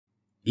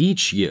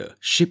Each year,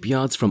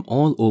 shipyards from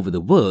all over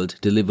the world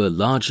deliver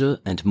larger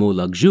and more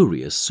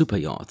luxurious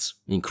superyachts.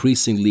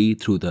 Increasingly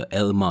through the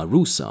El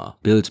Marusa,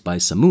 built by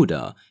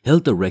Samuda,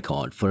 held the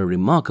record for a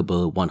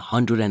remarkable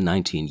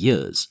 119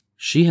 years.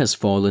 She has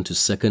fallen to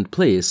second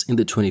place in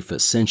the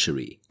 21st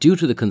century due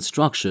to the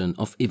construction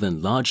of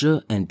even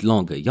larger and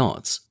longer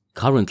yachts.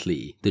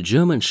 Currently, the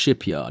German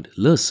shipyard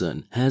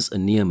Lürssen has a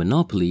near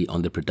monopoly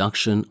on the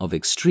production of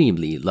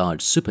extremely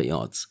large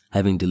superyachts,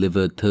 having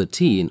delivered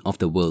 13 of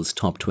the world's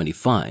top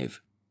 25.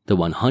 The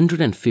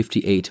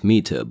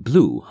 158-meter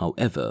Blue,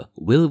 however,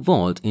 will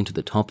vault into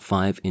the top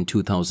 5 in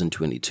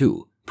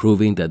 2022,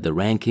 proving that the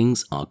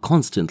rankings are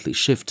constantly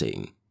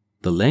shifting.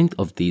 The length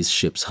of these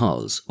ships'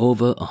 hulls,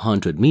 over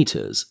 100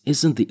 meters,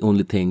 isn't the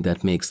only thing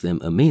that makes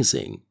them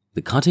amazing.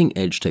 The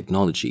cutting-edge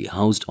technology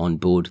housed on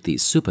board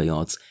these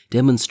superyachts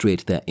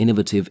demonstrate their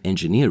innovative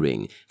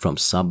engineering, from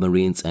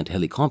submarines and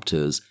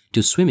helicopters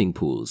to swimming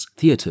pools,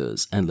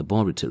 theaters, and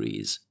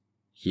laboratories.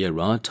 Here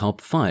are top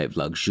 5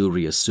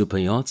 luxurious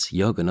superyachts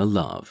you're gonna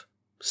love.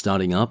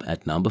 Starting up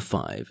at number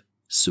 5,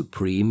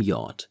 Supreme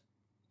Yacht.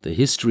 The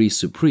History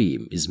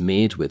Supreme is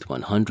made with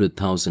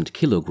 100,000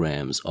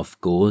 kilograms of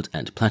gold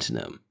and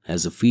platinum,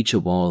 has a feature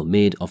wall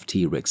made of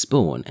T-Rex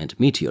bone and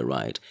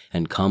meteorite,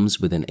 and comes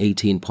with an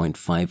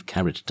 18.5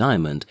 carat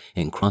diamond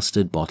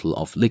encrusted bottle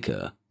of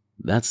liquor.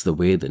 That's the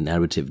way the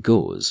narrative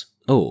goes.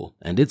 Oh,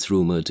 and it's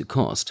rumored to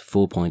cost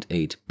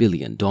 $4.8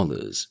 billion.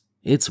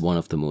 It's one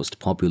of the most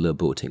popular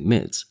boating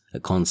myths,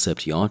 a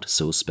concept yacht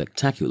so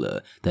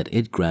spectacular that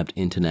it grabbed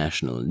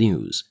international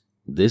news.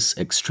 This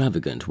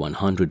extravagant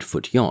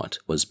 100-foot yacht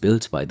was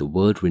built by the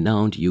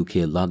world-renowned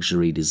UK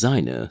luxury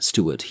designer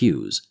Stuart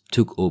Hughes,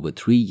 took over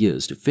 3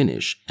 years to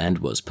finish, and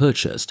was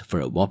purchased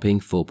for a whopping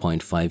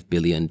 $4.5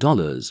 billion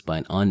by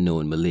an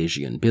unknown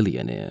Malaysian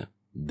billionaire.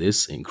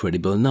 This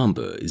incredible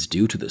number is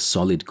due to the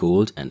solid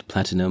gold and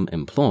platinum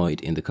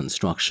employed in the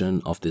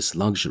construction of this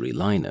luxury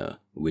liner,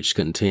 which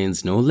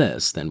contains no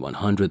less than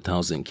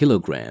 100,000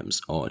 kilograms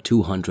or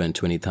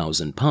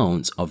 220,000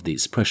 pounds of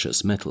these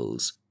precious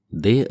metals.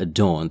 They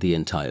adorn the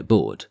entire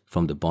boat,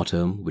 from the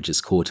bottom, which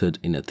is coated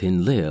in a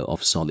thin layer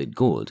of solid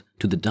gold,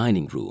 to the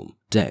dining room,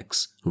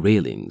 decks,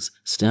 railings,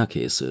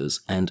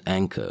 staircases, and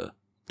anchor.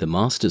 The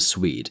master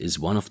suite is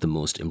one of the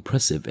most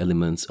impressive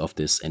elements of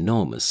this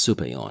enormous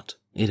superyacht.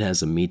 It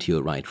has a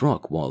meteorite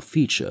rock wall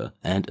feature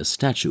and a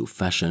statue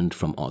fashioned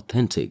from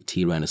authentic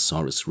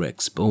Tyrannosaurus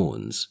rex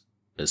bones.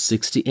 A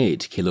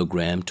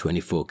 68-kilogram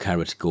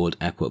 24-karat gold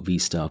Aqua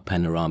Vista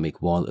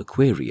panoramic wall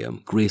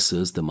aquarium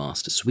graces the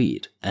master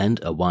suite, and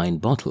a wine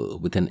bottle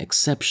with an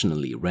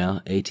exceptionally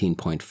rare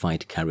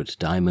 18.5-carat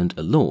diamond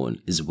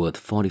alone is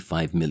worth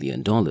 $45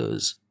 million.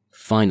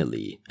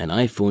 Finally, an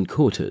iPhone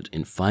coated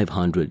in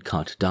 500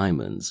 cut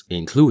diamonds,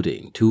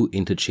 including 2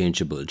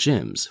 interchangeable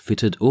gems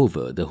fitted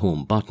over the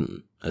home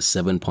button, a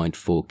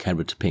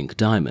 7.4-carat pink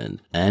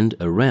diamond, and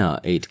a rare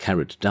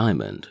 8-carat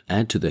diamond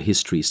add to the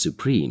History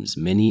Supreme's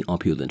many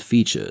opulent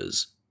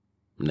features.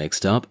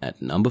 Next up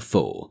at number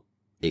 4,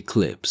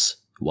 Eclipse,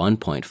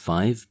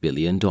 $1.5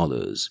 billion.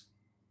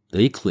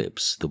 The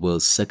Eclipse, the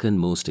world's second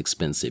most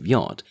expensive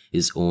yacht,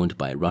 is owned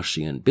by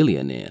Russian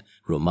billionaire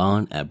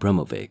Roman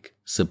Abramovich.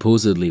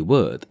 Supposedly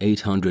worth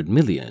 $800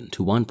 million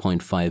to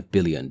 $1.5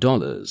 billion,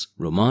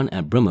 Roman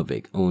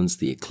Abramovich owns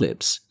the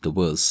Eclipse, the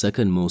world's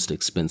second most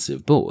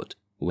expensive boat.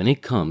 When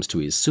it comes to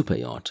his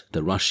superyacht,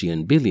 the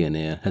Russian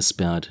billionaire has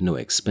spared no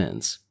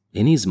expense.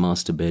 In his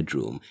master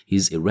bedroom,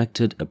 he's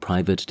erected a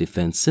private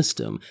defense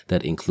system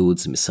that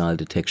includes missile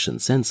detection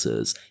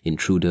sensors,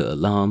 intruder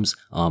alarms,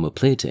 armor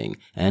plating,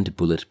 and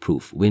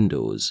bulletproof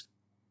windows.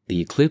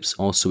 The Eclipse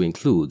also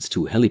includes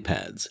 2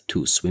 helipads,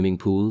 2 swimming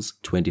pools,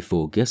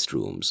 24 guest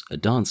rooms, a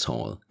dance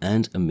hall,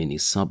 and a mini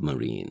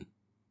submarine.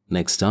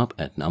 Next up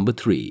at number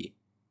 3,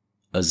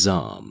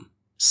 Azam,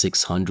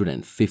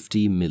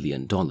 $650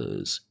 million.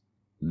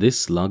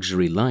 This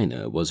luxury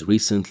liner was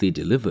recently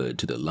delivered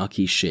to the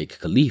lucky Sheikh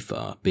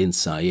Khalifa bin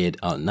Zayed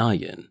Al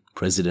Nahyan,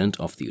 President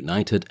of the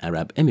United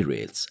Arab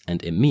Emirates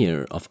and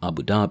Emir of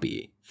Abu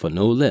Dhabi, for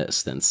no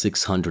less than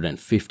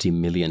 $650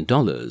 million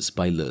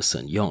by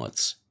Lürssen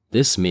Yachts.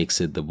 This makes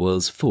it the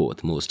world's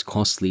 4th most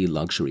costly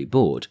luxury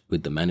boat,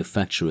 with the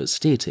manufacturers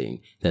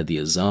stating that the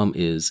Azam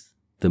is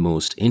the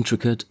most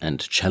intricate and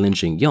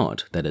challenging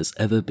yacht that has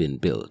ever been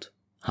built.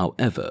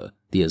 However,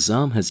 the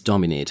Azam has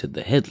dominated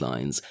the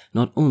headlines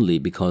not only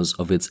because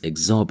of its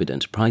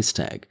exorbitant price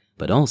tag,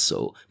 but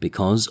also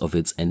because of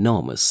its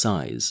enormous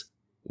size.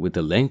 With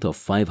a length of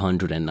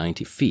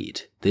 590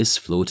 feet, this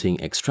floating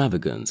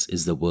extravagance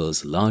is the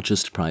world's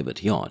largest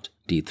private yacht,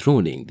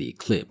 dethroning the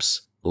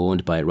Eclipse,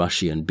 owned by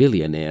Russian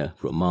billionaire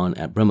Roman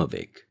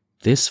Abramovich.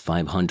 This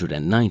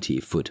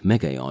 590-foot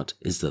mega yacht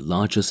is the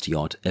largest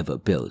yacht ever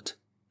built.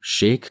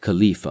 Sheikh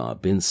Khalifa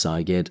bin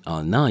Zayed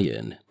Al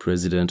Nahyan,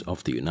 President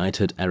of the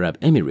United Arab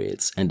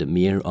Emirates and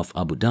Emir of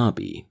Abu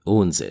Dhabi,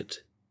 owns it.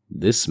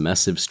 This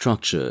massive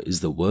structure is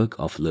the work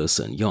of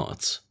Lürssen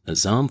Yachts.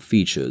 Azam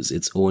features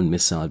its own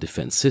missile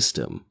defense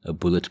system, a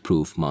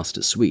bulletproof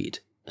master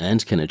suite,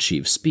 and can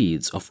achieve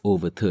speeds of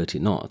over 30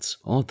 knots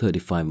or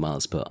 35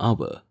 miles per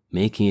hour,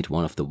 making it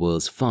one of the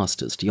world's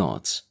fastest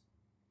yachts.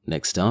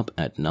 Next up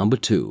at number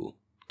 2,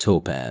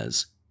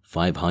 Topaz,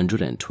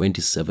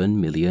 $527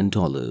 million.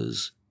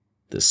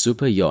 The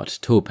super yacht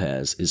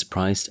Topaz is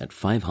priced at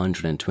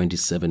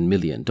 $527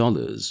 million.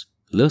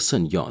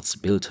 Lawson Yachts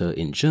built her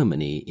in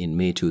Germany in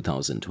May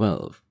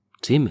 2012.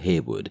 Tim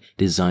Haywood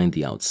designed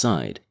the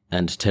outside,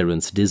 and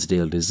Terence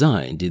Disdale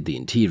Design did the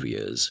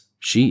interiors.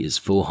 She is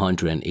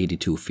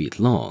 482 feet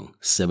long,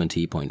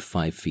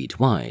 70.5 feet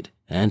wide,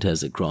 and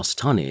has a gross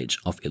tonnage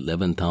of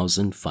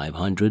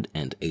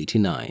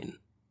 11,589.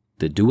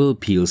 The dual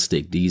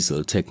peel-stick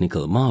diesel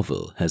technical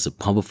marvel has a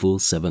powerful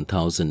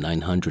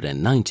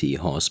 7,990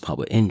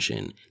 horsepower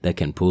engine that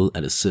can pull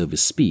at a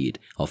service speed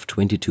of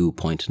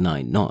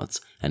 22.9 knots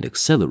and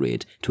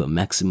accelerate to a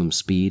maximum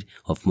speed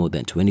of more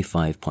than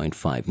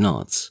 25.5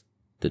 knots.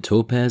 The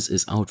Topaz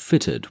is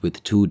outfitted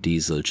with 2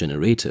 diesel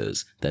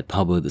generators that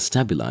power the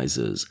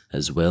stabilizers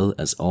as well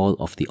as all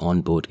of the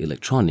onboard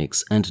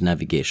electronics and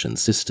navigation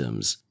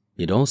systems.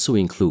 It also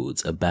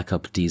includes a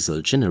backup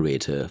diesel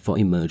generator for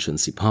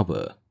emergency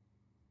power.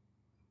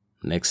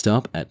 Next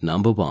up at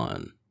number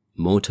 1,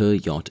 Motor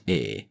Yacht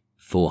A,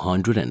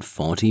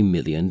 $440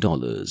 million.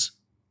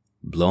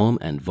 Blom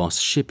and Voss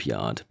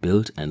Shipyard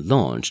built and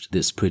launched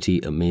this pretty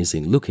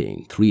amazing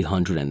looking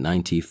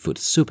 390-foot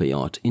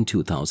superyacht in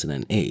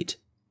 2008.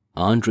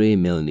 Andrei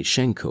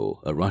Melnichenko,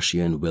 a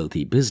Russian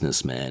wealthy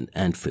businessman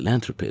and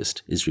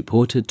philanthropist, is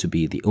reported to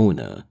be the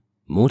owner.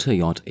 Motor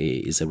Yacht A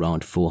is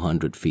around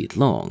 400 feet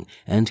long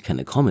and can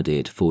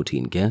accommodate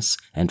 14 guests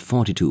and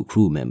 42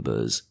 crew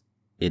members.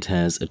 It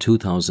has a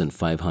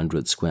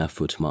 2,500 square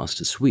foot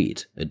master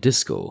suite, a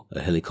disco,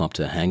 a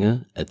helicopter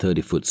hangar, a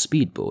 30-foot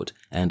speedboat,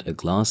 and a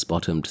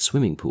glass-bottomed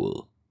swimming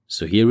pool.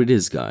 So here it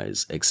is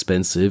guys,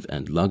 expensive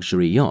and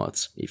luxury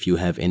yachts. If you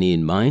have any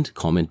in mind,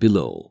 comment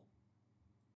below.